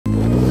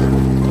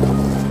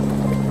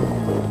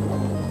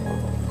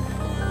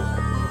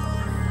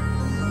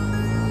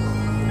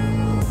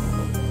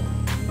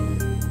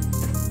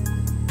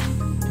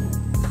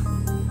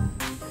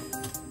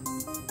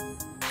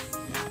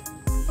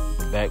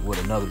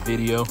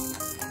video.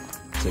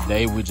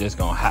 Today we're just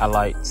gonna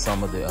highlight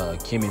some of the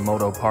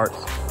Kemimoto parts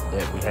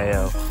that we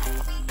have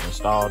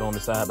installed on the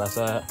side by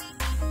side.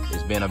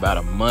 It's been about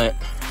a month,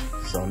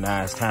 so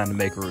now it's time to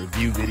make a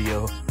review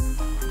video,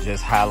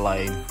 just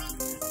highlighting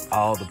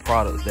all the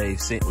products they've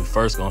sent. We're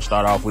first gonna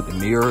start off with the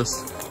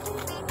mirrors.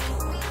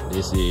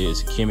 This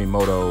is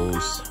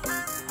Kemimoto's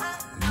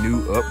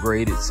new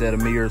upgraded set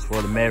of mirrors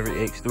for the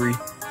Maverick X3.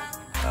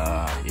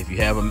 If you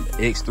have an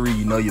X3,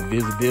 you know your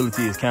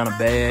visibility is kind of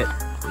bad,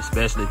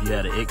 especially if you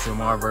had an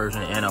XMR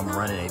version, and I'm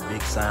running a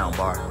big sound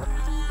bar.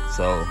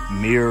 So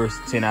mirrors,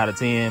 10 out of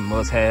 10,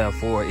 must have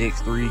for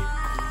X3.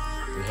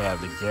 We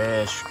have the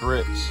gas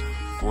strips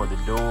for the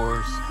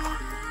doors,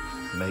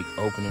 make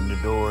opening the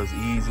doors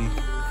easy.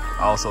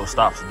 Also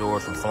stops the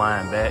doors from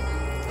flying back.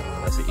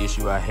 That's an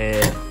issue I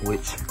had,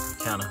 which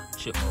kind of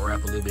chipped my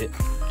wrap a little bit,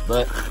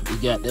 but we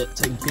got that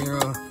taken care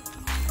of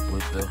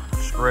with the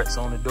struts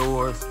on the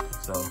doors.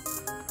 So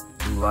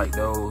do like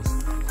those.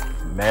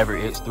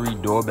 Maverick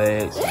X3 door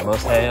bags,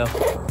 must have.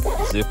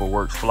 Zipper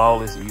works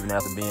flawless even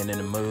after being in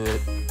the mud.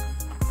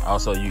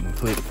 Also, you can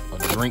put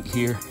a drink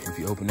here if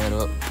you open that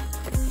up.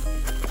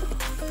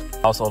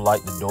 Also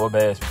like the door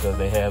bags because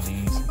they have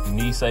these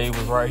knee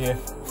savers right here.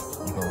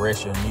 You can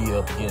rest your knee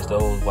up against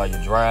those while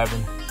you're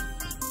driving.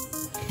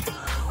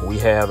 We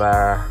have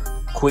our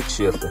quick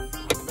shifter.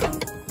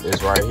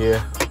 This right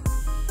here.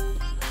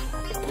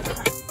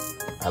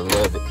 I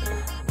love it.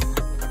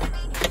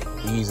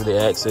 Easily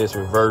access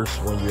reverse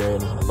when you're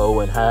in low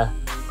and high.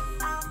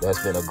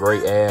 That's been a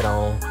great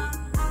add-on.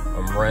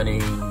 I'm running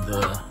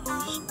the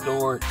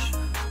storage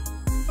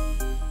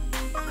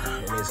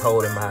and it's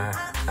holding my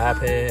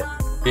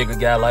iPad. Bigger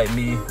guy like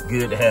me,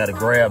 good to have the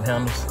grab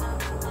handles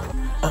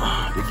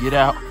to get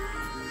out.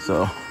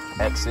 So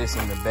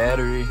accessing the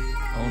battery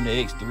on the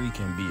X3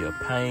 can be a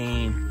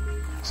pain.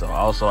 So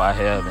also I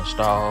have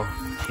installed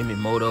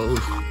Kemimoto's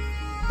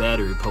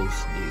battery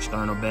post, the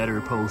external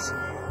battery post.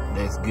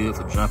 That's good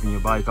for jumping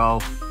your bike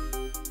off.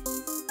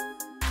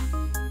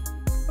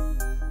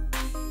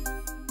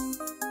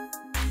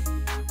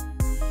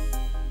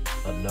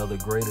 Another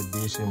great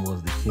addition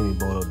was the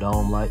Kemimoto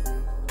dome light.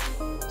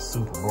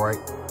 Super bright.